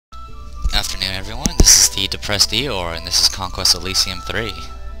everyone, this is the Depressed Eeyore, and this is Conquest of Elysium 3.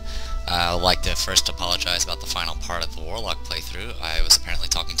 I'd like to first apologize about the final part of the Warlock playthrough. I was apparently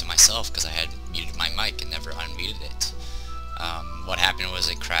talking to myself because I had muted my mic and never unmuted it. What happened was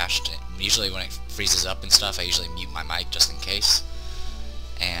it crashed. Usually when it freezes up and stuff, I usually mute my mic just in case.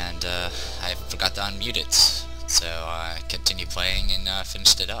 And I forgot to unmute it, so I continued playing and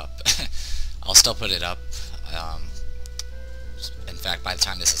finished it up. I'll still put it up. In fact, by the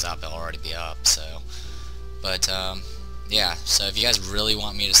time this is up, it'll already be up, so... But, yeah, so if you guys really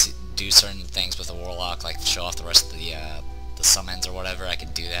want me to do certain things with the Warlock, like show off the rest of the summons or whatever, I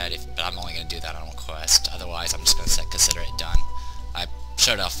can do that, but I'm only going to do that on request. Otherwise, I'm just going to consider it done. I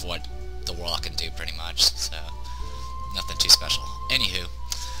showed off what the Warlock can do, pretty much, so nothing too special. Anywho,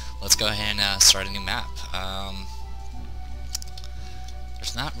 let's go ahead and start a new map.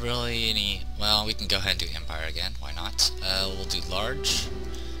 There's not really any... Well, we can go ahead and do Empire again. Why not? We'll do Large.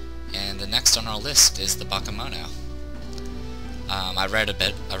 And the next on our list is the Bakemono. I read a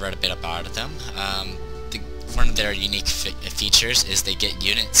bit about them. One of their unique features is they get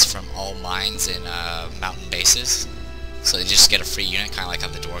units from all mines and mountain bases. So they just get a free unit, kind of like how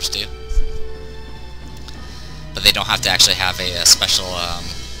the dwarves do. But they don't have to actually have a special...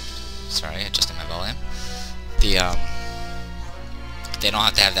 sorry, adjusting my volume. They don't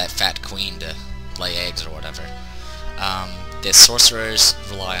have to have that fat queen to lay eggs or whatever. The sorcerers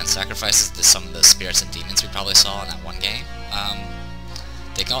rely on sacrifices to some of the spirits and demons we probably saw in that one game.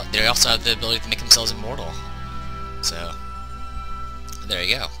 They also have the ability to make themselves immortal. So, there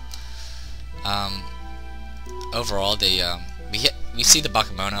you go. Overall, we see the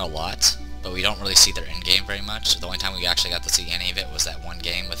Bakemono a lot, but we don't really see their endgame very much. The only time we actually got to see any of it was that one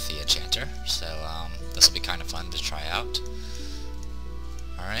game with the enchanter. So, this will be kind of fun to try out.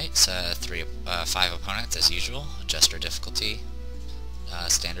 Alright, so 5 opponents as usual, adjust our difficulty,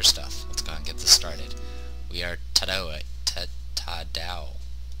 standard stuff. Let's go ahead and get this started. We are Tadao.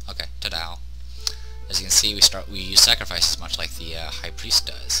 Okay, Tadao. As you can see, we use sacrifices much like the High Priest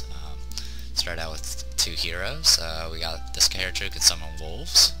does. Start out with 2 heroes. We got this character who can summon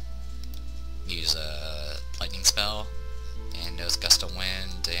wolves, use a lightning spell, and knows gust of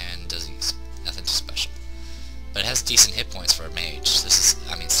wind and disease. Nothing too special. But it has decent hit points for a mage. This is,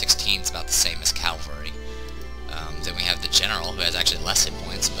 I mean, 16 is about the same as cavalry. Then we have the general, who has actually less hit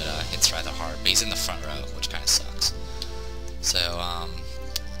points, but hits rather hard. But he's in the front row, which kind of sucks. So,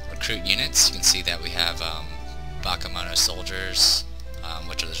 recruit units. You can see that we have Bakemono Sorcerors,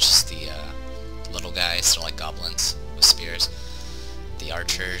 which are just the little guys. They're like goblins with spears. The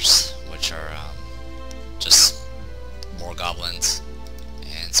archers, which are just more goblins.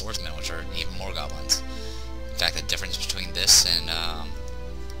 And swordsmen, which are even more goblins. In fact, the difference between this and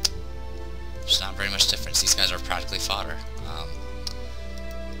there's not very much difference. These guys are practically fodder.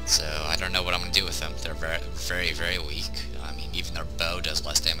 So I don't know what I'm going to do with them. They're very, very weak. I mean, even their bow does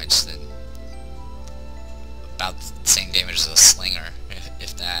less damage than... about the same damage as a slinger,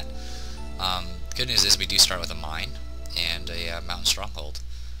 if that. Good news is we do start with a mine and a mountain stronghold.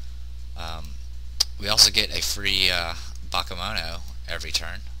 We also get a free Bakemono every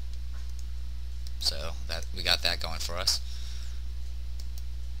turn. So that we got that going for us.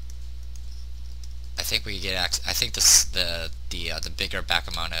 I think we get I think the bigger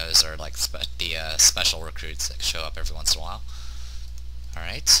Bakemonos are like the special recruits that show up every once in a while. All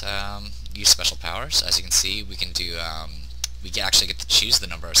right, use special powers. As you can see, we can do we actually get to choose the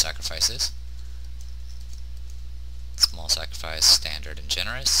number of sacrifices. Small sacrifice, standard, and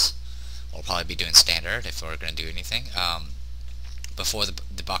generous. We'll probably be doing standard if we're going to do anything. Before the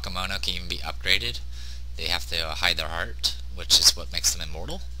Bakemono can even be upgraded, they have to hide their heart, which is what makes them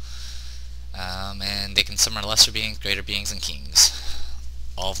immortal. And they can summon lesser beings, greater beings, and kings.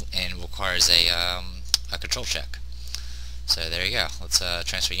 And requires a control check. So there you go. Let's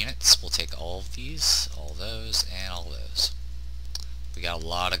transfer units. We'll take all of these, all those, and all those. We got a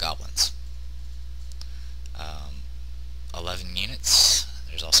lot of goblins. 11 units.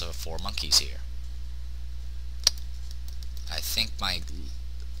 There's also 4 monkeys here. I think my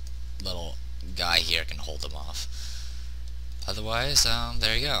little guy here can hold them off. Otherwise,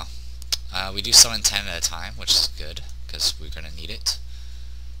 there you go. We do summon 10 at a time, which is good, because we're going to need it.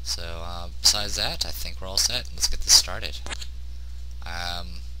 So, besides that, I think we're all set. Let's get this started.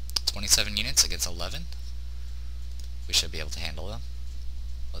 27 units against 11. We should be able to handle them.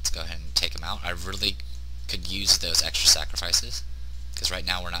 Let's go ahead and take them out. I really could use those extra sacrifices, because right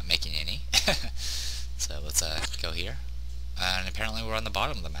now we're not making any. So let's go here. And apparently we're on the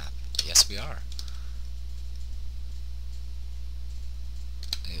bottom of the map. Yes, we are.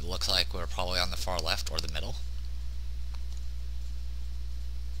 It looks like we're probably on the far left or the middle.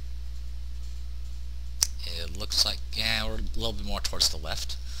 it looks like, yeah, we're a little bit more towards the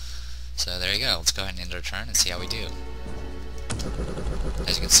left. So there you go. Let's go ahead and end our turn and see how we do.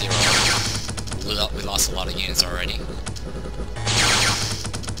 As you can see, we lost a lot of units already.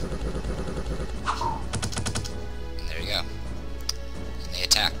 And there you go. And they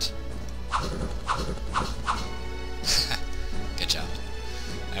attacked. Good job.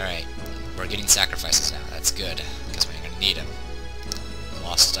 Alright, we're getting sacrifices now. That's good, because we're going to need them. We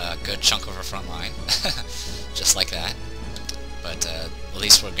lost a good chunk of our front line, just like that. But at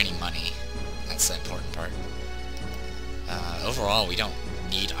least we're getting money. That's the important part. Overall, we don't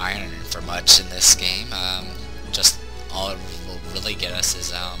need iron for much in this game. Just all it will really get us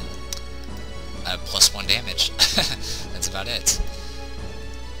is a +1 damage. That's about it.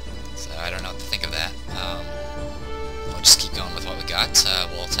 So I don't know what to think of that. We'll just keep going with what we got.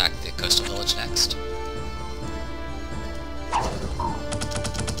 We'll attack the coastal village next. There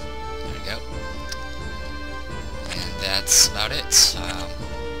we go. And that's about it.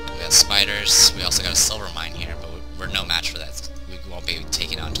 We got spiders. We also got a silver mine here, but we're no match for that. We won't be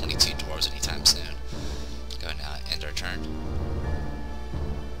taking on 22 dwarves anytime soon. Go ahead and end our turn.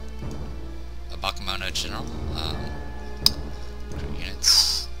 A Bakemono general.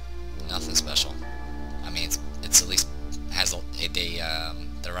 Units. Nothing special. I mean, it's at least has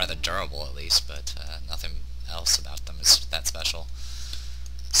they're rather durable at least, but nothing else about them is that special.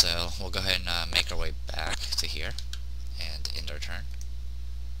 So we'll go ahead and make our way back to here and end our turn.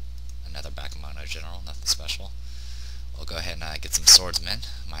 Another Bakemono general, nothing special. We'll go ahead and get some swordsmen.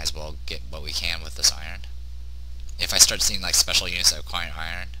 Might as well get what we can with this iron. If I start seeing like special units that require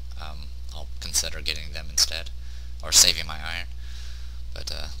iron, I'll consider getting them instead, or saving my iron.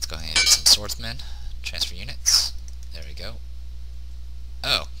 But let's go ahead and get some swordsmen. Transfer units. There we go.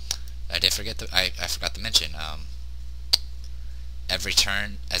 Oh, I did forget I forgot to mention. Every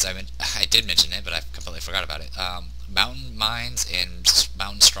turn, as I did mention it, but I completely forgot about it. Mountain mines and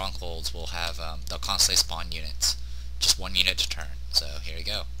mountain strongholds will have they'll constantly spawn units. Just one unit to turn. So here we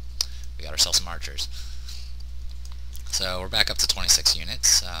go. We got ourselves some archers. So we're back up to 26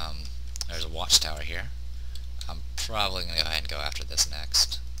 units. There's a watchtower here. I'm probably going to go ahead and go after this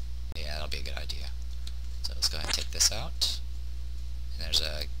next. Yeah, that'll be a good idea. So let's go ahead and take this out. And there's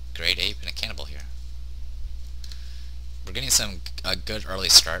a great ape and a cannibal here. We're getting a good early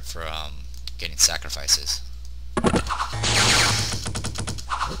start for getting sacrifices.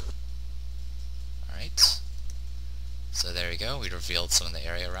 Alright. So there you go. We revealed some of the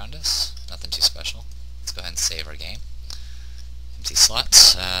area around us. Nothing too special. Let's go ahead and save our game. Empty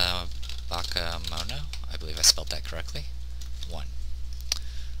slots. Bakemono. I believe I spelled that correctly. 1.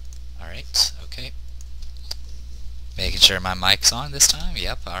 Alright, okay. Making sure my mic's on this time.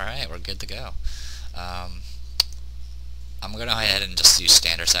 Yep, alright, we're good to go. I'm going to go ahead and just use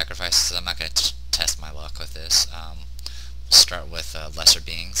standard sacrifices. I'm not going to test my luck with this. We'll start with lesser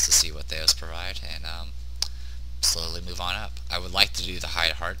beings to see what those provide, and slowly move on up. I would like to do the high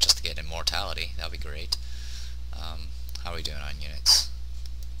heart just to get immortality. That would be great. How are we doing on units?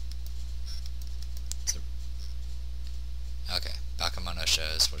 Okay, Bakemono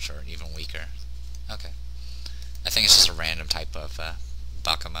shows, which are even weaker. Okay. I think it's just a random type of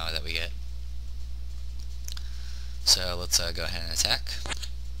Bakemono that we get. So let's go ahead and attack.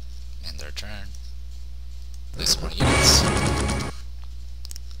 End their turn. Lose more units.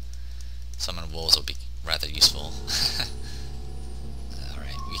 Summon wolves will be rather useful.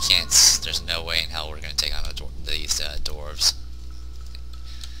 Alright, we can't, there's no way in hell we're going to take on these dwarves.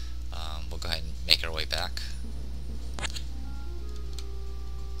 We'll go ahead and make our way back.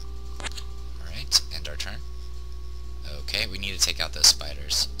 Alright, end our turn. Okay, we need to take out those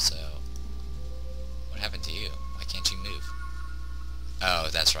spiders, so... What happened to you? Why can't you move? Oh,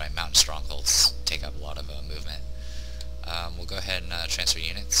 that's right, mountain strongholds take up a lot of movement. We'll go ahead and transfer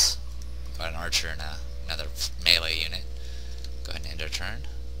units. Got an archer and another melee unit. Go ahead and end our turn.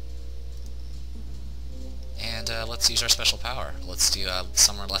 And let's use our special power. Let's do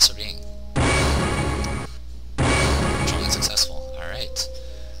Summer Lesser Being. Controlling successful. Alright.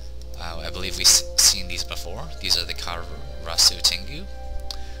 I believe we've seen these before. These are the Karasu Tengu.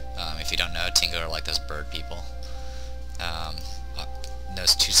 If you don't know, Tengu are like those bird people.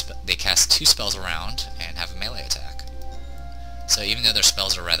 They cast 2 spells around and have a melee attack. So even though their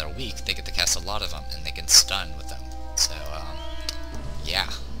spells are rather weak, they get to cast a lot of them, and they can stun with them. So, yeah.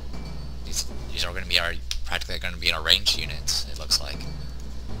 These are going to be practically going to be our ranged units, it looks like.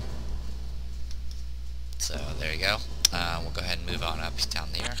 So, there you go. We'll go ahead and move on up down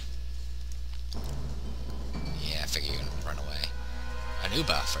there. Yeah, I figure you're going to run away. An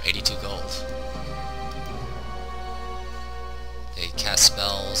Uba for 82 gold. They cast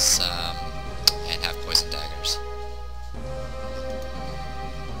spells and have poison daggers.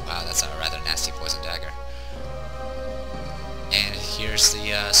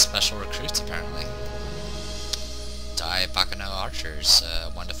 archers,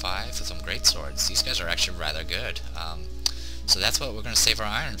 1 to 5 with some great swords. These guys are actually rather good. So that's what we're going to save our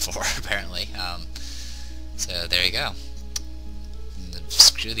iron for, apparently. So there you go.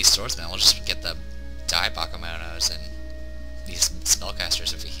 Screw these swordsmen, we'll just get the Bakemonos and these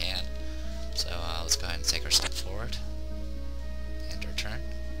spellcasters if we can. So let's go ahead and take our step forward. End our turn.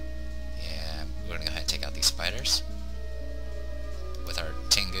 Yeah, we're going to go ahead and take out these spiders with our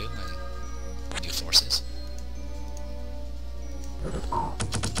Tengu and new forces.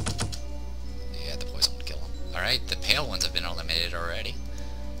 Yeah, the poison would kill them. Alright, the pale ones have been eliminated already,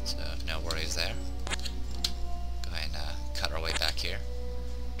 so no worries there. Go ahead and cut our way back here.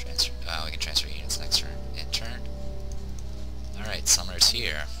 We can transfer units next turn. End turn. Alright, summoners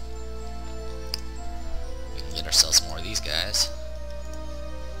here. We can get ourselves more of these guys.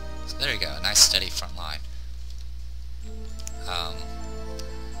 So there you go, a nice steady front line.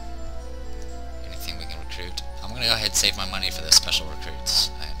 Anything we can recruit. I'm going to go ahead and save my money for the special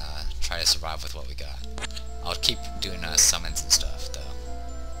recruits and try to survive with what we got. I'll keep doing summons and stuff, though,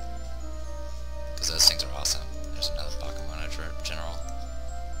 because those things are awesome. There's another Bakemono general.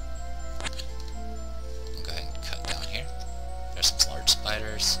 I'll go ahead and cut down here. There's some large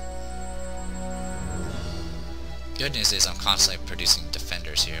spiders. Good news is I'm constantly producing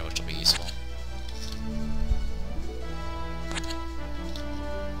defenders here, which will be useful.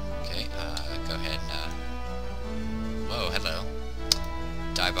 Okay, go ahead and whoa, hello.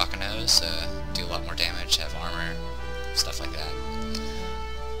 Bakemonos do a lot more damage, have armor, stuff like that.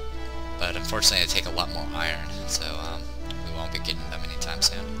 But unfortunately they take a lot more iron, so we won't be getting them anytime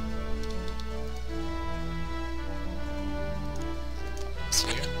soon. It's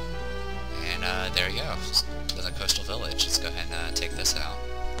here. And there you go. There's a coastal village. Let's go ahead and take this out.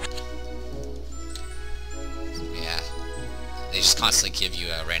 Yeah. They just constantly give you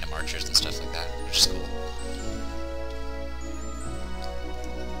random archers and stuff like that, which is cool.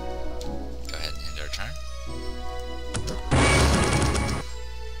 Go ahead and end our turn.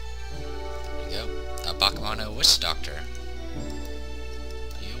 There you go. A Bakemono Witch Doctor.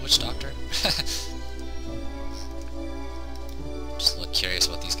 Are you a witch doctor? Just look curious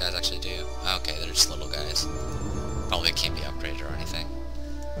what these guys actually do. Okay, they're just little guys. Probably can't be upgraded or anything.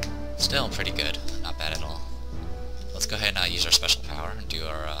 Still pretty good. Not bad at all. Let's go ahead and use our special power and do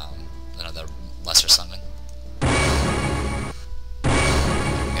our another lesser summon. There we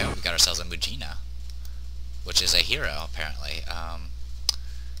go. We got ourselves a Mujina, which is a hero apparently.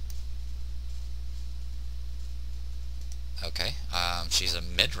 Okay. She's a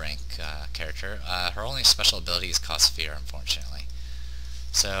mid-rank character. Her only special ability is Cost Fear, unfortunately.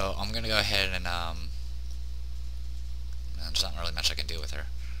 So I'm gonna go ahead and there's not really much I can do with her.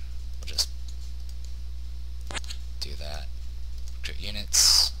 We'll just do that. Recruit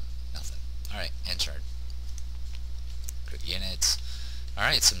units. Nothing. Alright, end turn. Recruit units.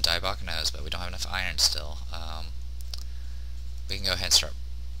 Alright, some Bakemonos, but we don't have enough iron still. We can go ahead and start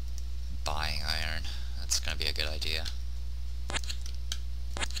buying iron. That's gonna be a good idea. Let's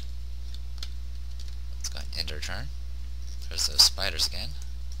go ahead and end our turn. There's those spiders again.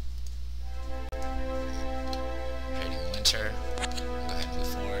 Trading winter. Go ahead and move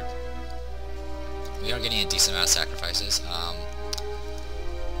forward. We are getting a decent amount of sacrifices.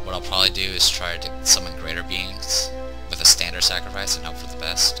 What I'll probably do is try to summon greater beings with a standard sacrifice and hope for the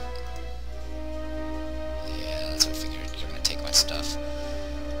best. Yeah, that's what I figured. You're gonna take my stuff.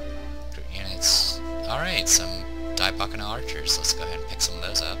 Recruit units. Alright, some Bakemono archers. Let's go ahead and pick some of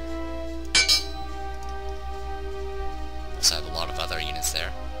those up. Also have a lot of other units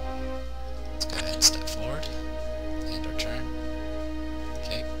there. Let's go ahead and step forward. End our turn.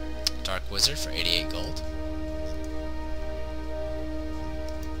 Okay. Dark Wizard for 88 gold.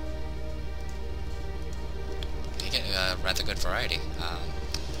 You get a rather good variety.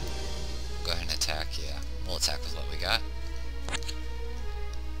 Go ahead and attack, yeah. We'll attack with what we got.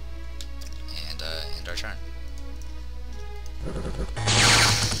 And end our turn.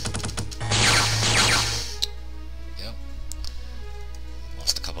 Yep.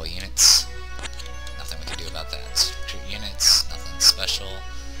 Lost a couple of units. Nothing we can do about that. Recruit units, nothing special.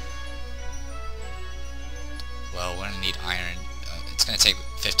 Well, we're gonna need iron. It's gonna take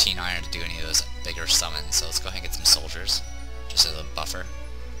 15 iron to do any of those bigger summons, so let's go ahead and get some soldiers, just as a buffer.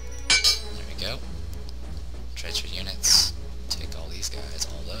 There we go. Transfer units. Take all these guys,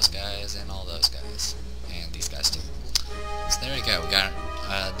 all those guys, and all those guys. And these guys too. So there we go. We got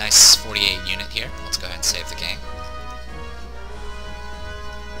a nice 48 unit here. Let's go ahead and save the game.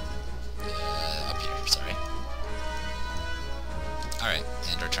 Up here, sorry. Alright,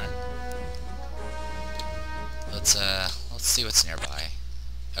 end our turn. Let's see what's nearby.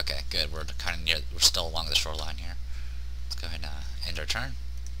 Okay, good. We're kind of near. We're still along the shoreline here. Let's go ahead and end our turn.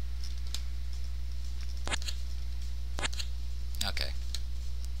 Okay.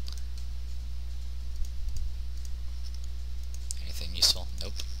 Anything useful?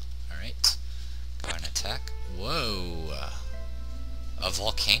 Nope. Alright. Go ahead and attack. Whoa! A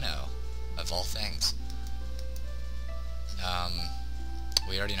volcano. Of all things.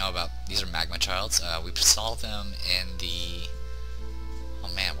 We already know about... These are magma childs. We saw them in the... Oh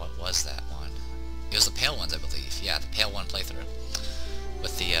man, what was that one? It was the pale ones, I believe. Yeah, the pale one playthrough.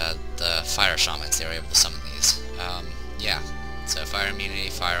 With the fire shamans, they were able to summon these. Yeah. So fire immunity,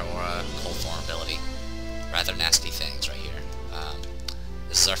 fire aura, cold vulnerability. Rather nasty things right here.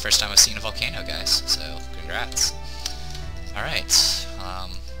 This is our first time we've seen a volcano, guys. So, congrats. Alright.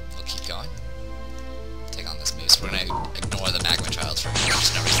 We'll keep going. Take on this moose. We're gonna ignore the magma childs for a minute.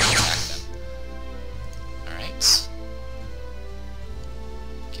 There's no reason to attack them. Alright.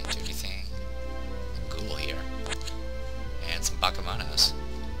 Can't do anything. A ghoul here. And some Bakemonos.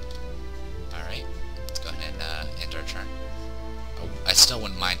 Alright. Let's go ahead and end our turn. Oh, I still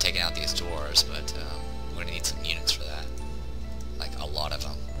wouldn't mind taking out these dwarves, but we're gonna need some units for that. Like, a lot of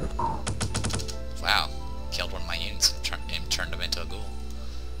them. Wow. Killed one of my units and turned them into a ghoul.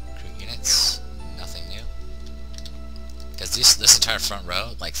 Recruit units. Nothing new. Because this entire front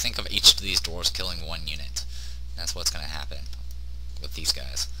row, like, think of each of these dwarves killing one unit. That's what's going to happen with these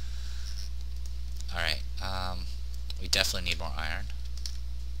guys. Alright, we definitely need more iron.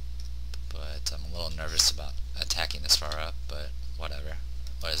 But I'm a little nervous about attacking this far up, but whatever.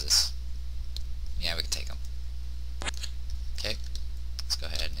 What is this? Yeah, we can take them. Okay, let's go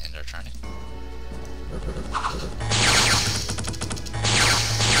ahead and end our turn.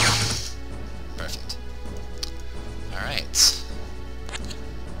 Perfect. Alright.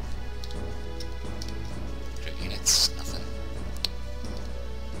 Recruit units, nothing.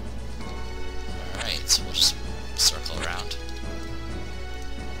 Alright, we'll just circle around.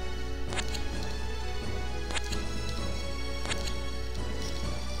 Go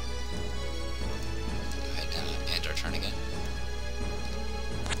ahead and end our turn again.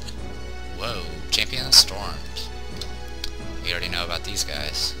 Whoa, Champion of Storms. We already know about these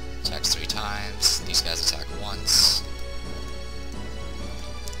guys. Attacks 3 times, these guys attack once.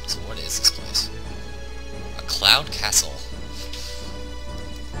 So what is this place? A cloud castle.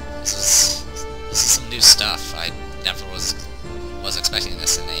 This is some new stuff. I never was expecting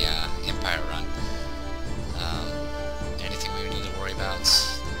this in a Empire run. Anything we need to worry about?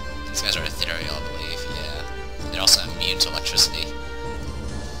 These guys are ethereal, I believe. Yeah, they're also immune to electricity.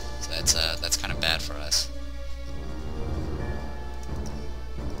 So that's kind of bad for us.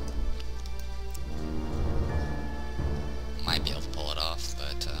 Might be able to pull it off,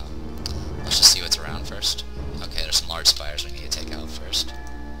 but let's just see what's around first. Okay, there's some large spires we need to take out first.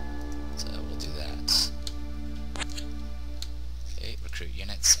 So we'll do that. Okay, recruit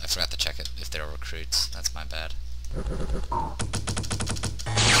units. I forgot to check it if there are recruits. That's my bad. There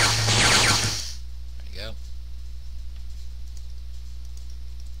you go.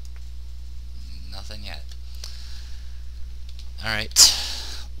 Nothing yet. Alright.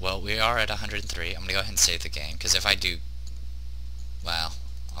 Well, we are at 103. I'm going to go ahead and save the game, because if I do... Well,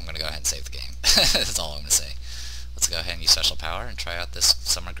 I'm going to go ahead and save the game. That's all I'm going to say. Let's go ahead and use special power and try out this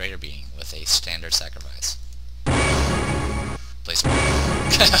Summer Greater Being with a standard sacrifice. Please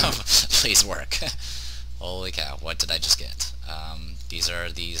work. Please work. Holy cow, what did I just get? These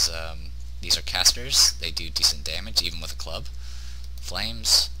are casters. They do decent damage, even with a club.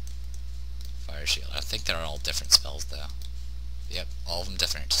 Flames. Fire shield. I think they're all different spells, though. Yep, all of them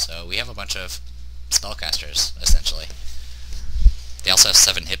different. So we have a bunch of spellcasters, essentially. They also have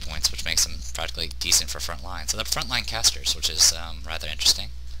 7 hit points, which makes them practically decent for frontline. So they're frontline casters, which is rather interesting.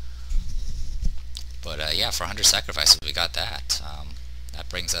 But yeah, for 100 sacrifices, we got that. That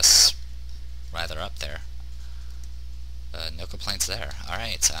brings us rather up there. No complaints there.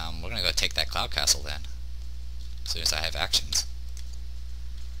 Alright, we're going to go take that cloud castle then, as soon as I have actions.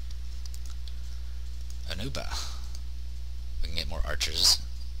 Anuba. We can get more archers.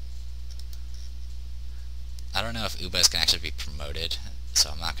 I don't know if Ubas can actually be promoted, so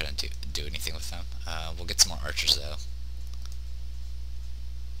I'm not going to do anything with them. We'll get some more archers, though.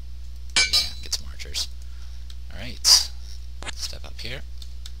 Yeah, get some archers. Alright. Step up here.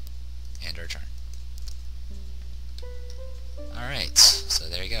 And our turn. Alright, so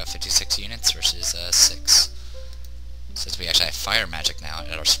there you go. 56 units versus 6. Since we actually have fire magic now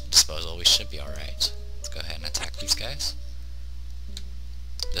at our disposal, we should be alright. Let's go ahead and attack these guys.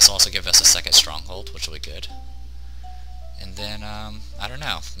 This will also give us a second stronghold, which will be good. And then, I don't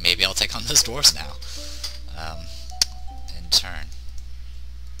know, maybe I'll take on those dwarves now. In turn.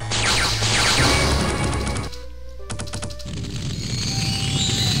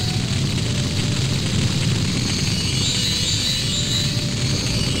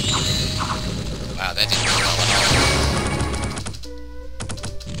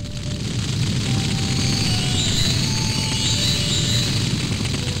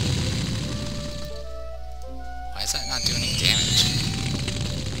 is that not doing any damage?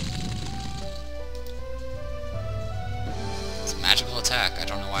 It's a magical attack. I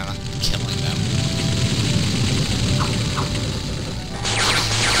don't know why I'm not killing them.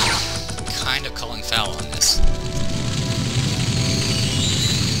 Kind of calling foul on this.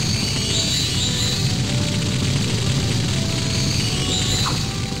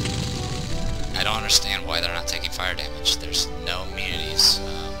 I don't understand why they're not taking fire damage. There's no immunities.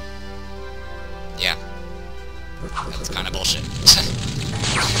 Yeah. That's kind of bullshit.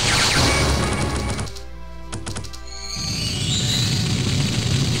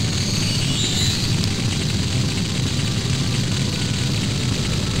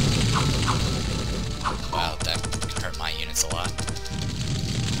 Wow, that hurt my units a lot.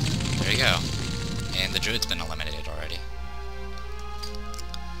 There you go. And the druid's been eliminated already.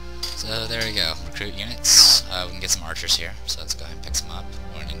 So there we go. Recruit units. We can get some archers here, so let's go ahead and pick some up.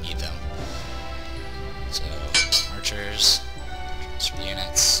 We're going to need them. So, archers, transfer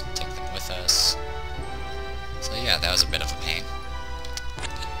units, take them with us. So yeah, that was a bit of a pain.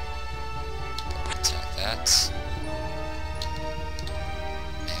 Attack that.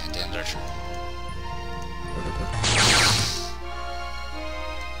 And end our turn.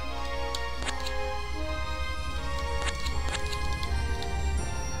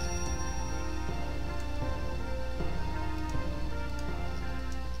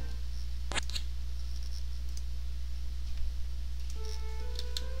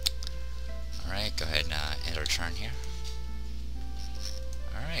 Alright, go ahead and end our turn here.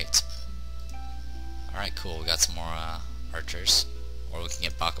 Alright. Alright, cool. We got some more archers. Or we can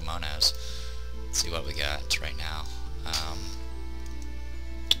get Bakemonos. Let's see what we got right now.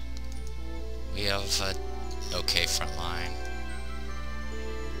 We have a okay front line.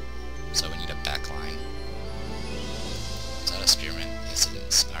 So we need a back line. Is that a spearman? Yes it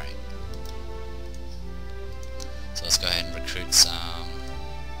is. Alright. So let's go ahead and recruit some...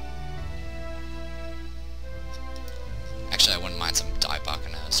 Actually, I wouldn't mind some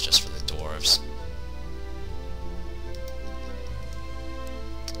Bakemonos just for the dwarves.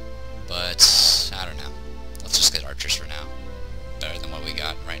 But, I don't know. Let's just get archers for now. Better than what we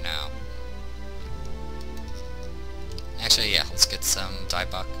got right now. Actually, yeah, let's get some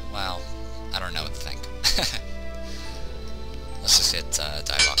well, I don't know what to think. Let's just get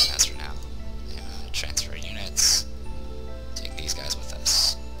Bakemonos for now. Transfer units. Take these guys with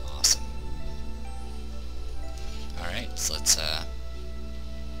us. Awesome. Alright, so let's,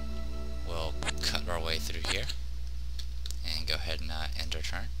 we'll cut our way through here. And go ahead and end our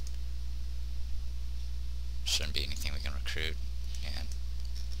turn. Shouldn't be anything we can recruit.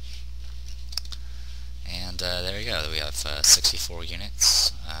 And there we go. We have 64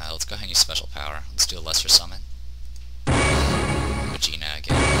 units. Let's go ahead and use special power. Let's do a lesser summon. Regina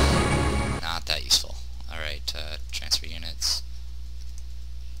again. Not that useful. Alright, transfer units.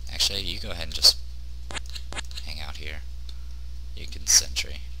 Actually, you go ahead and just hang out here. You can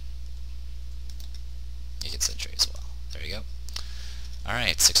sentry. You can sentry as well. There you go.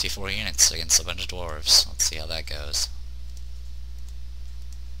 Alright, 64 units against a bunch of dwarves. Let's see how that goes.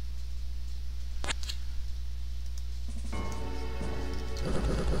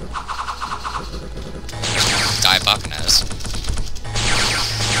 Bakemonos.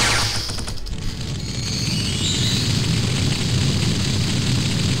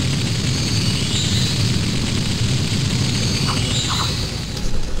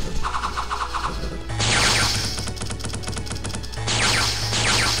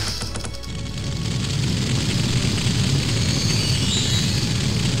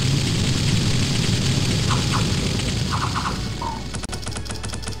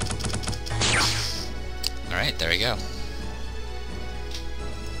 Alright, there we go.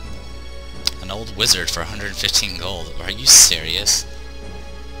 An old wizard for 115 gold. Are you serious?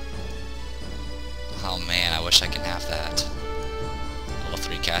 Oh man, I wish I could have that. Level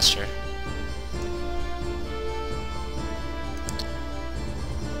 3 caster.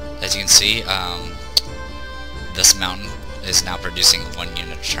 As you can see, this mountain is now producing 1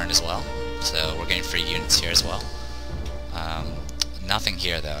 unit a turn as well. So we're getting free units here as well. Nothing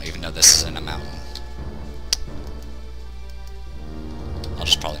here though, even though this isn't a mountain. I'll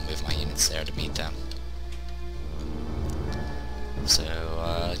just probably move my units there to meet them. So,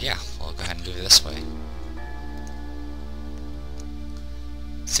 yeah, we'll go ahead and move this way.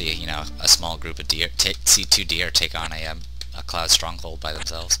 See, you know, a small group of deer, see 2 deer take on a cloud stronghold by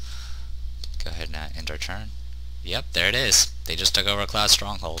themselves. Go ahead and end our turn. Yep, there it is. They just took over a cloud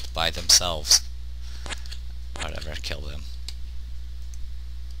stronghold by themselves. Whatever, kill them.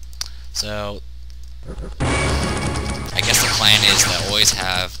 So, I guess the plan is to always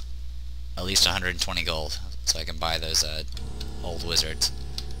have at least 120 gold. so I can buy those old wizards,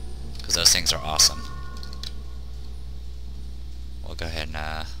 because those things are awesome. We'll go ahead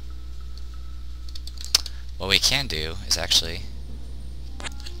and what we can do is actually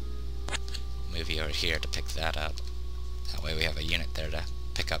move you over here to pick that up. That way we have a unit there to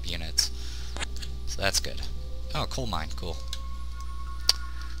pick up units. So that's good. Oh, coal mine, cool.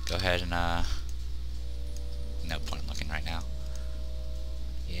 Go ahead and no point in looking right now.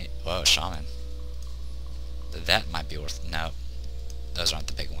 Yeah. Whoa, shaman. That might be worth. No, those aren't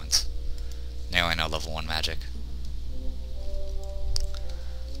the big ones. They only know level 1 magic.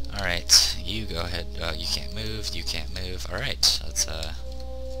 Alright, you go ahead. You can't move, you can't move. Alright, let's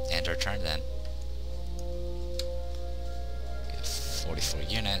end our turn then. We have 44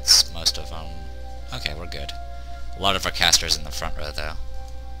 units, most of them. Okay, we're good. A lot of our casters in the front row though.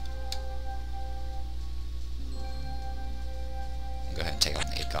 Go ahead and take on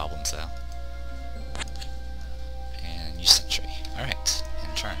the 8 goblins though. And use sentry. Alright,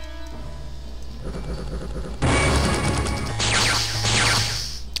 end turn.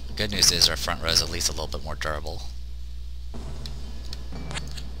 Good news is our front row is at least a little bit more durable.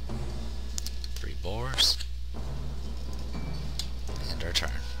 3 boars. End our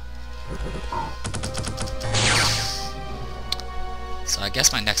turn. So I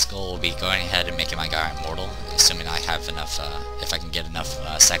guess my next goal will be going ahead and making my guy immortal, assuming I have enough, if I can get enough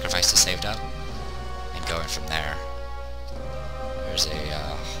sacrifices saved up, and going from there. There's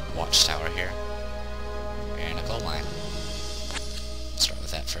a watchtower here, and a gold mine. Start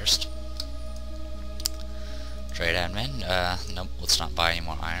with that first. Trade admin, nope, let's not buy any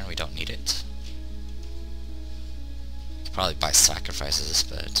more iron, we don't need it. Could probably buy sacrifices,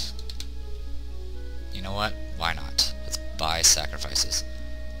 but you know what? Why not? Let's buy sacrifices.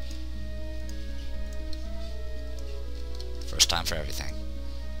 First time for everything.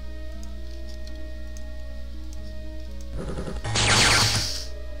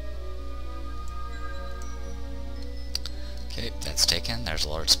 Okay, that's taken. There's a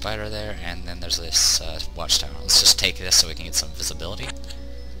large spider there, and then there's this watchtower. Let's just take this so we can get some visibility.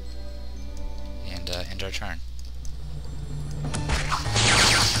 And end our turn.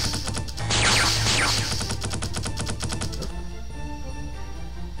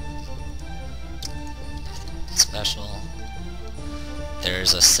 Special.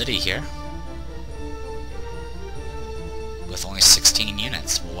 There's a city here with only 16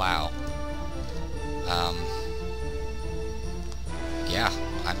 units. Wow. Yeah,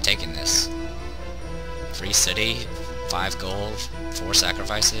 I'm taking this. Free city, 5 gold, 4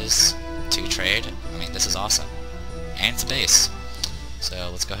 sacrifices, 2 trade. I mean, this is awesome. And it's a base. So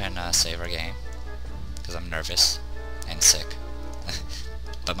let's go ahead and save our game, because I'm nervous and sick.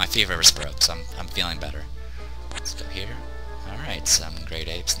 But my fever is broke, so I'm feeling better. Let's go here. Alright, some great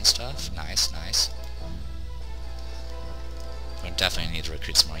apes and stuff. Nice, nice. We definitely need to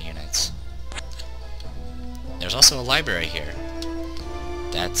recruit some more units. There's also a library here.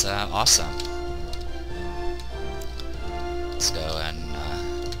 That's awesome. Let's go and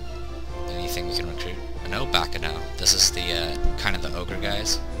anything we can recruit. No, Bakemono. This is the kind of the ogre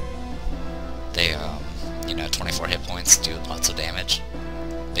guys. They you know, 24 hit points, do lots of damage.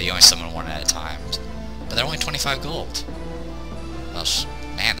 They only summon 1 at a time. But they're only 25 gold. Well,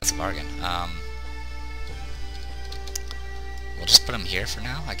 man, that's a bargain. We'll just put them here for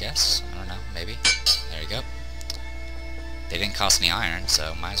now, I guess. I don't know, maybe. There you go. They didn't cost me iron,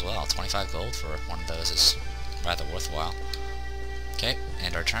 so might as well. 25 gold for one of those is rather worthwhile. Okay,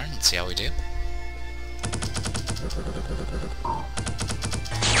 end our turn. Let's see how we do.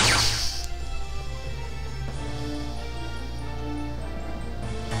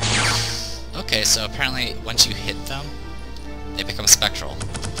 Okay, so apparently once you hit them, they become spectral.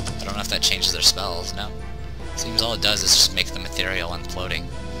 I don't know if that changes their spells, no? Seems all it does is just make them ethereal and floating.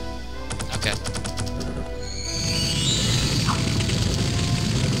 Okay.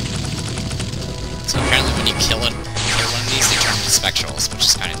 So apparently when you kill one of these, they turn into spectrals, which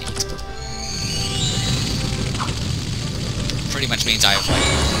is kind of neat. Pretty much means I have,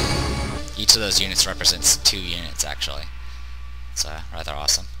 like, each of those units represents 2 units, actually. It's rather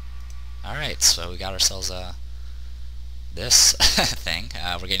awesome. Alright, so we got ourselves this thing.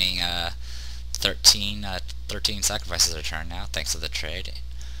 We're getting 13 sacrifices a turn now, thanks to the trade.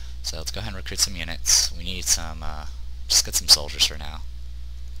 So let's go ahead and recruit some units. We need some, just get some soldiers for now.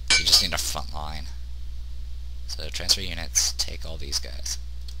 We just need a front line. So transfer units, take all these guys.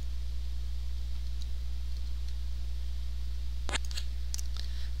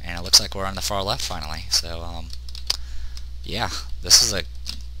 And it looks like we're on the far left finally. So, yeah, this is a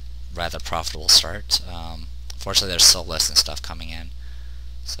rather profitable start. Fortunately, there's soul list and stuff coming in,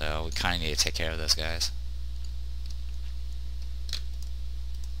 so we kind of need to take care of those guys.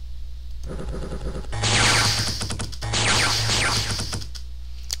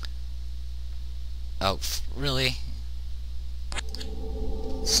 Oh, really?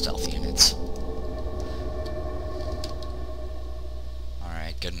 Stealth units.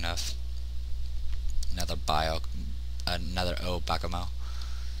 Alright, good enough. Another Bakemono.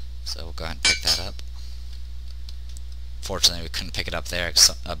 So we'll go ahead and pick that up. Fortunately, we couldn't pick it up there because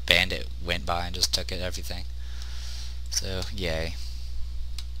a bandit went by and just took everything. So, yay.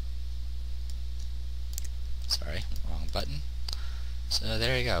 Sorry, wrong button. So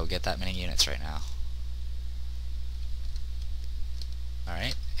there you go, we get that many units right now.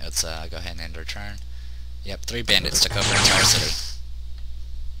 Alright, let's go ahead and end our turn. Yep, 3 bandits took over the entire city.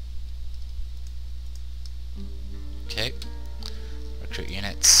 Okay. Recruit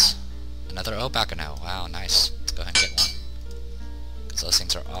units. Another Bakemono. Wow, nice. Let's go ahead and get one. Because those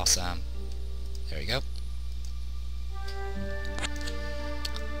things are awesome. There we go.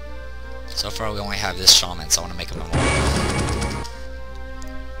 So far we only have this shaman, so I want to make him immortal.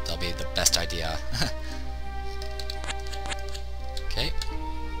 That'll be the best idea. Okay.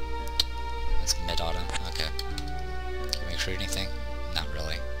 That's mid-autumn. Okay. Can we recruit anything? Not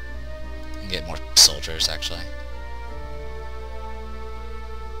really. We can get more soldiers, actually.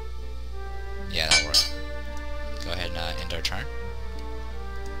 Yeah, that'll work. Go ahead and end our turn.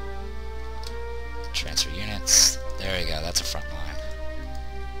 Transfer units. There you go, that's a front line.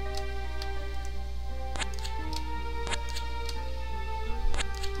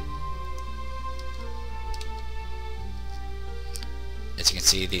 As you can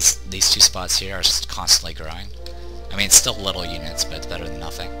see, these 2 spots here are just constantly growing. I mean, it's still little units, but it's better than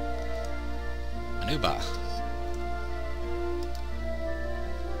nothing. Anuba.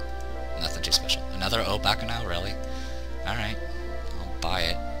 Nothing too special. Another Bakemono, really? Alright, I'll buy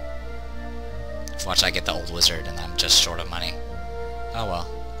it. Watch, I get the old wizard and I'm just short of money. Oh well.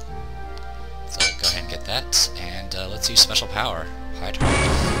 So go ahead and get that, and let's use special power. High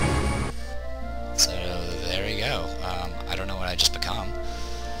target. So there you go. I don't know what I just become.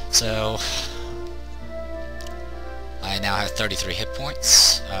 So I now have 33 hit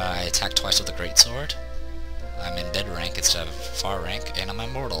points. I attack twice with a greatsword. I'm in mid rank instead of far rank, and I'm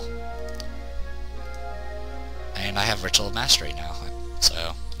immortal. And I have Ritual of Mastery now.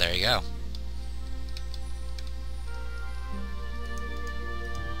 So there you go.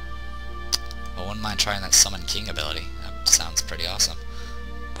 I wouldn't mind trying that Summon King ability. That sounds pretty awesome.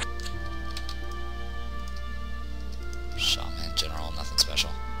 Shaman, General, nothing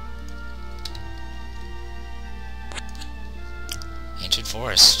special. Ancient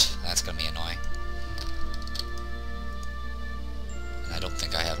Forest. That's gonna be annoying. And I don't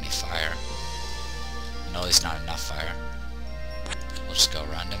think I have any fire. No, there's not enough fire. We'll just go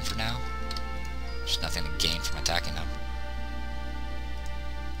around him for now. There's nothing to gain from attacking him.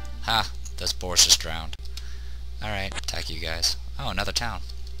 Ha! Those boars just drowned. Alright, attack you guys. Oh, another town.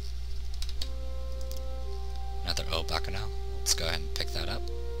 Another Bakemono. Let's go ahead and pick that up.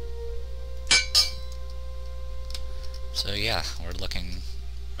 So yeah, we're looking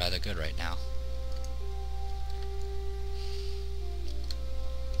rather good right now.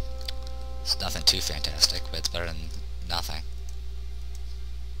 It's nothing too fantastic, but it's better than nothing.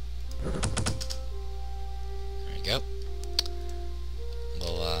 There you go.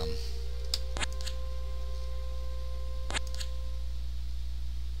 We'll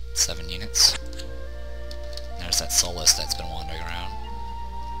 7 units. There's that Soulless that's been wandering around.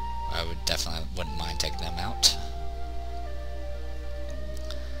 I wouldn't mind taking them out.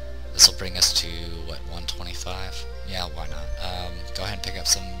 This will bring us to, what, 125? Yeah, why not? Go ahead and pick up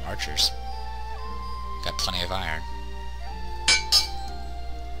some archers. Got plenty of iron.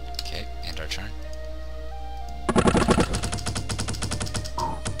 Okay, end our turn.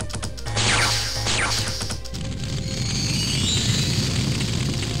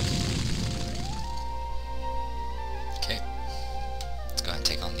 Okay, let's go ahead and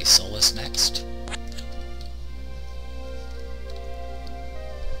take on these Soulless next.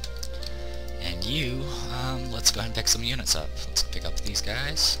 And you, let's go ahead and pick some units up. Let's pick up these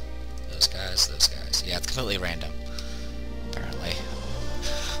guys. Those guys, those guys. Yeah, it's completely random, apparently.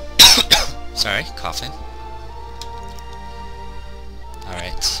 Sorry, coughing.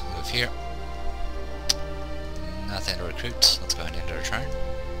 Alright, move here. Nothing to recruit. Let's go ahead and end our turn.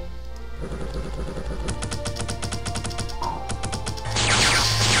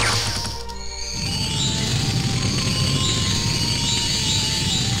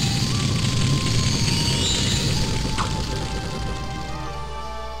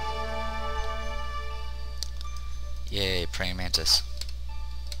 Yay, praying mantis.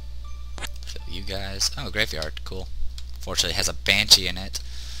 Fill you guys. Oh, graveyard, cool. Fortunately, it has a banshee in it.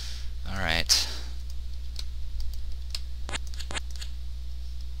 Alright. Go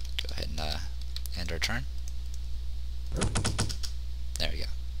ahead and end our turn. There we go.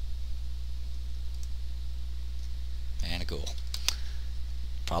 And a ghoul.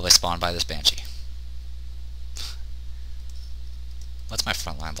 Probably spawned by this banshee. What's my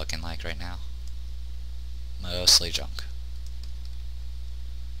front line looking like right now? Mostly junk.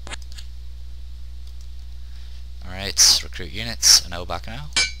 Alright, recruit units, no Bakemono.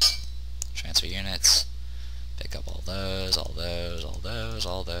 Transfer units. Pick up all those, all those, all those,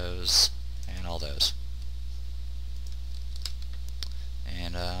 all those, and all those.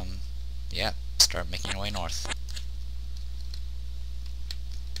 And, yeah, start making your way north.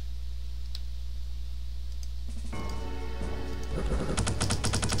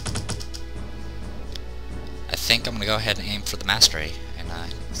 I think I'm going to go ahead and aim for the mastery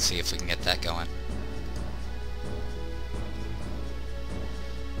and see if we can get that going.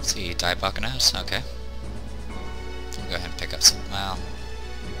 Let's see, die Bakemonos, okay. We'll go ahead and pick up some, well,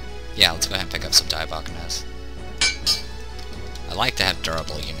 yeah, let's go ahead and pick up some die Bakemonos. I like to have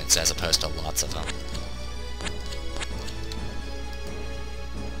durable units as opposed to lots of them.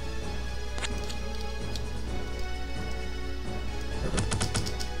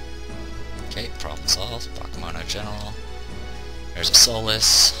 Okay, problem solved. Bakemono General. There's a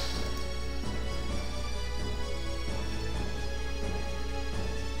Solus.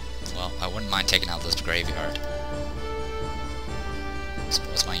 Well, I wouldn't mind taking out this graveyard. So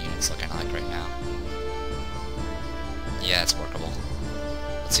what's my units looking like right now? Yeah, it's workable.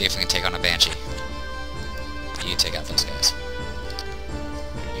 Let's see if we can take on a Banshee. You take out those guys.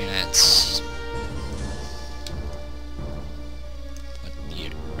 Units. What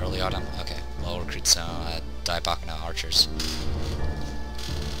year? Early autumn? Okay. We'll recruit some die Bakemono archers.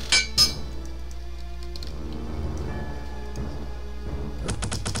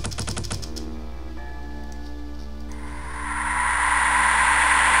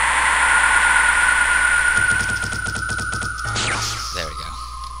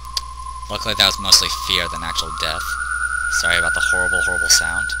 Luckily that was mostly fear than actual death. Sorry about the horrible, horrible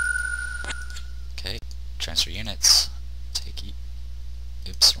sound. Okay, transfer units. Take you.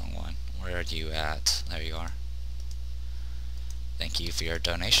 Oops, wrong one. Where are you at? There you are. Thank you for your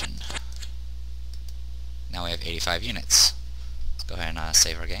donation. Now we have 85 units. Let's go ahead and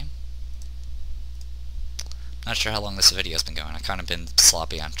save our game. Not sure how long this video has been going. I've kind of been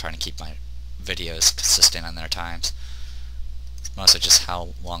sloppy on trying to keep my videos consistent on their times. Mostly just how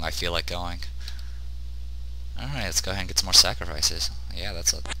long I feel like going. Alright, let's go ahead and get some more sacrifices. Yeah, that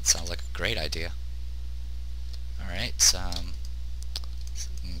sounds like a great idea. Alright, so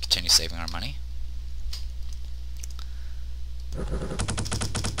we can continue saving our money.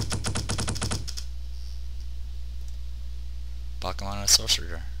 Bakemono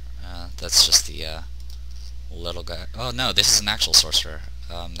Sorcerer. That's just the little guy. Oh no, this is an actual sorcerer.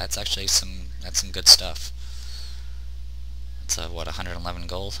 That's actually some good stuff. What, 111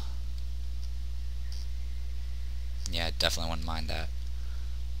 gold? Yeah, I definitely wouldn't mind that.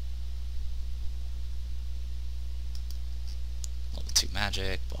 Level 2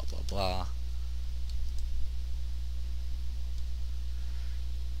 magic, blah blah blah.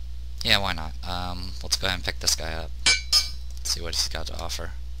 Yeah, why not? Let's go ahead and pick this guy up. See what he's got to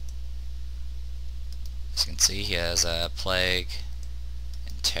offer. As you can see, he has Plague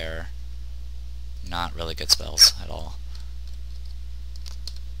and Terror. Not really good spells at all.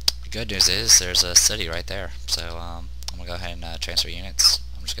 Good news is there's a city right there, so I'm gonna go ahead and transfer units.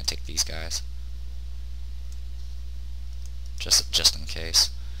 I'm just gonna take these guys, just in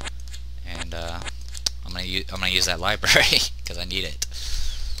case, and I'm gonna use that library because I need it.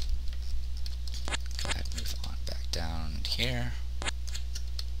 Go ahead and move on back down here.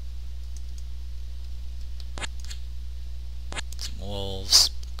 Some wolves,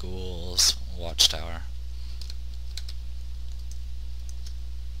 ghouls, watchtower.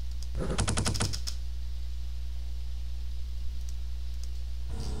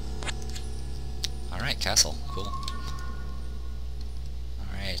 Alright, castle. Cool.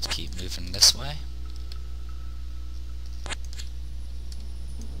 Alright, keep moving this way.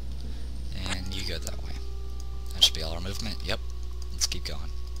 And you go that way. That should be all our movement. Yep. Let's keep going.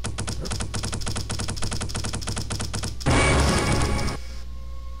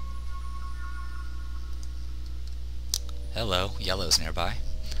 Hello, yellow's nearby.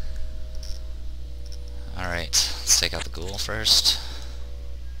 Alright, let's take out the ghoul first.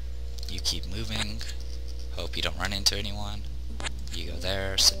 You keep moving. Hope you don't run into anyone. You go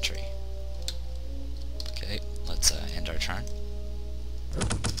there, sentry. Okay, let's end our turn.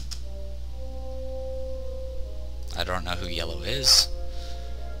 I don't know who yellow is.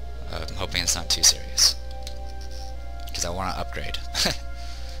 I'm hoping it's not too serious. Because I want to upgrade.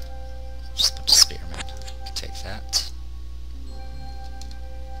 Just a bunch of spearmen. Can take that.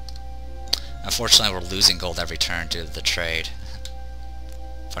 Unfortunately, we're losing gold every turn due to the trade.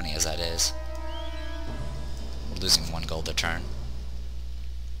 Funny as that is. We're losing 1 gold a turn.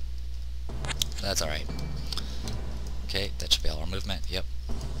 That's alright. Okay, that should be all our movement. Yep.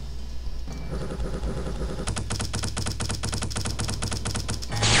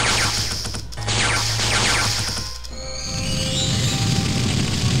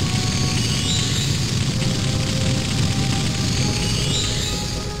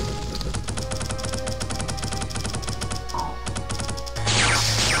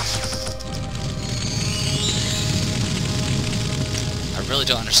 I really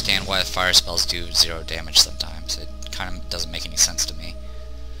don't understand why fire spells do 0 damage sometimes. It kind of doesn't make any sense to me.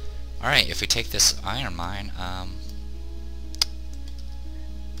 Alright, if we take this iron mine,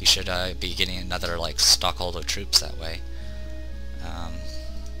 we should be getting another like stockhold of troops that way.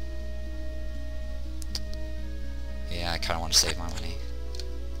 Yeah, I kind of want to save my money.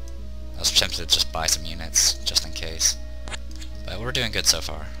 I was tempted to just buy some units, just in case. But we're doing good so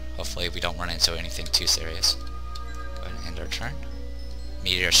far. Hopefully we don't run into anything too serious. Go ahead and end our turn.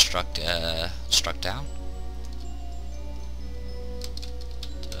 Meteor struck down.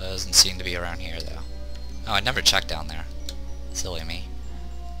 Doesn't seem to be around here though. Oh, I never checked down there. Silly me.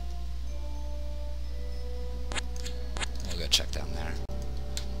 We'll go check down there.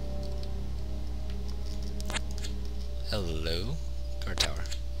 Hello, guard tower.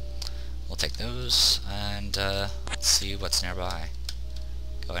 We'll take those and let's see what's nearby.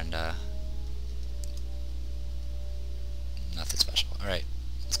 Go ahead and nothing special. Alright,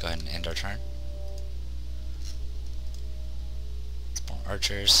 let's go ahead and end our turn. More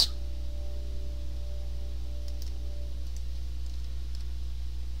archers.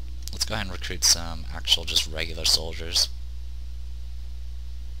 Let's go ahead and recruit some actual just regular soldiers.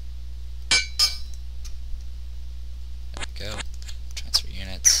 There we go. Transfer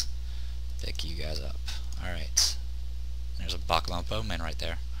units. Pick you guys up. Alright. There's a Bakemono bowman right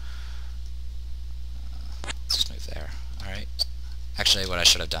there. Let's just move there. Alright. Actually, what I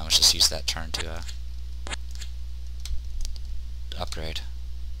should have done was just use that turn to upgrade.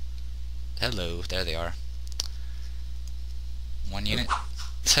 Hello, there they are. 1 unit.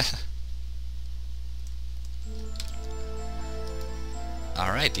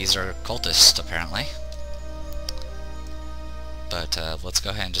 Alright, these are cultists, apparently. But let's go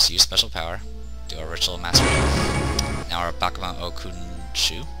ahead and just use special power. Do a ritual massacre. Now our Bakemono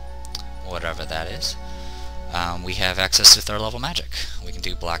Kunshu, whatever that is. We have access to 3rd level magic. We can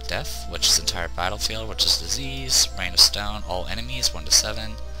do Black Death, which is entire battlefield, which is disease, Rain of Stone, all enemies, 1 to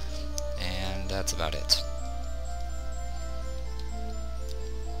 7, and that's about it.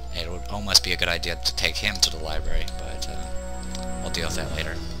 It would almost be a good idea to take him to the library, but we'll deal with that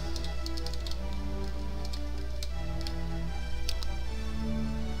later.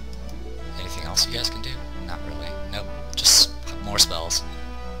 Anything else you guys can do? Not really. Nope. Just more spells.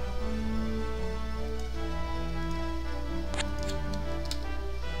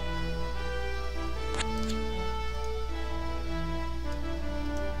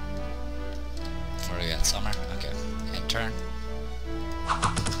 Where do we got? Summer? Okay. End turn.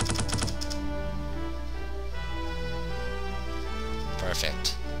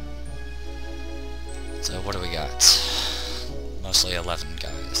 Perfect. So what do we got? Mostly 11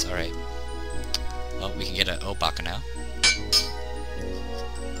 guys. Alright. Well, we can get an Bakemono.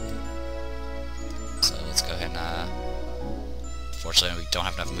 So let's go ahead and fortunately we don't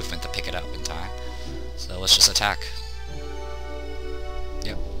have enough movement to pick it up in time. So let's just attack.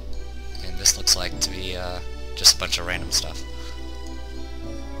 Yep. And this looks like to be just a bunch of random stuff.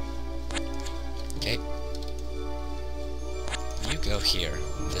 Okay. You go here.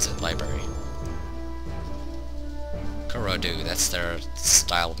 Visit library. Kurodu, that's their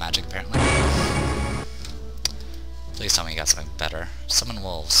style of magic apparently. Please tell me you got something better. Summon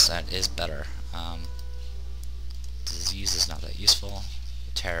wolves, that is better. Disease is not that useful.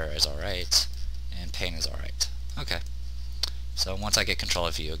 Terror is alright. And pain is alright. Okay. So once I get control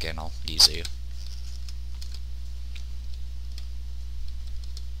of you again, I'll use you.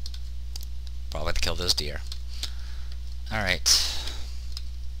 Probably have to kill those deer. Alright.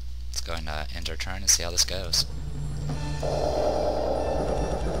 Let's go and end our turn and see how this goes.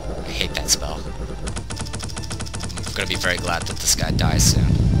 I hate that spell. I'm gonna be very glad that this guy dies soon.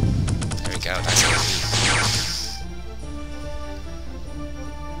 There we go, nice AoE.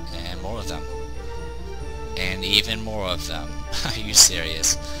 And more of them. And even more of them. Are you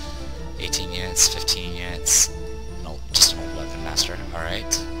serious? 18 units, 15 units. No, just an old weapon master.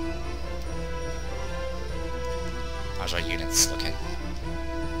 Alright. How's our units looking?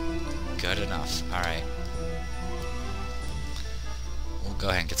 Good enough. Alright. We'll go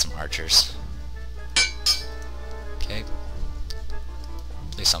ahead and get some archers. Okay.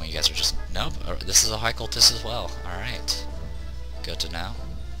 Please tell me you guys are just... Nope. This is a high cultist as well. Alright. Good to know.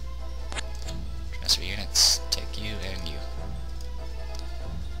 Transfer units. Take you and you.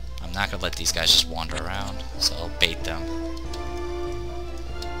 I'm not going to let these guys just wander around, so I'll bait them.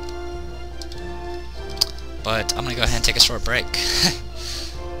 But I'm going to go ahead and take a short break. I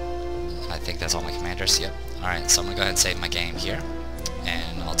think that's all my commanders. Yep. Alright, so I'm going to go ahead and save my game here.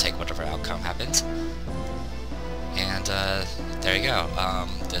 And I'll take whatever outcome happens. And there you go.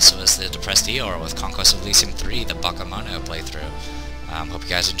 This was the Depressed Eeyore with Conquest of Elysium 3, the Bakemono playthrough. Hope you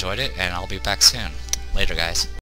guys enjoyed it, and I'll be back soon. Later, guys.